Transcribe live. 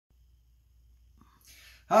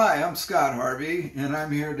Hi, I'm Scott Harvey, and I'm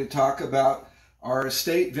here to talk about our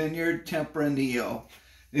estate vineyard, Tempranillo.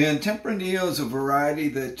 And Tempranillo is a variety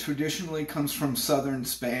that traditionally comes from southern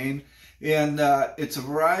Spain, and it's a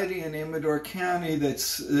variety in Amador County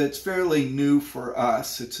that's fairly new for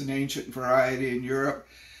us. It's an ancient variety in Europe,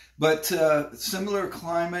 but similar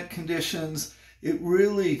climate conditions. It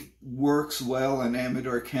really works well in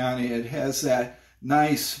Amador County. It has that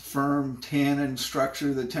nice, firm tannin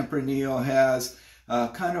structure that Tempranillo has.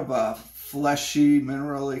 Kind of a fleshy,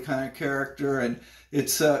 minerally kind of character, and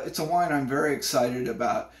it's a wine I'm very excited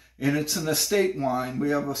about. And it's an estate wine.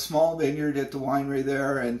 We have a small vineyard at the winery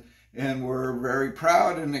there, and we're very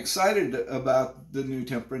proud and excited about the new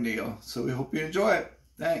Tempranillo. So we hope you enjoy it.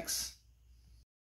 Thanks.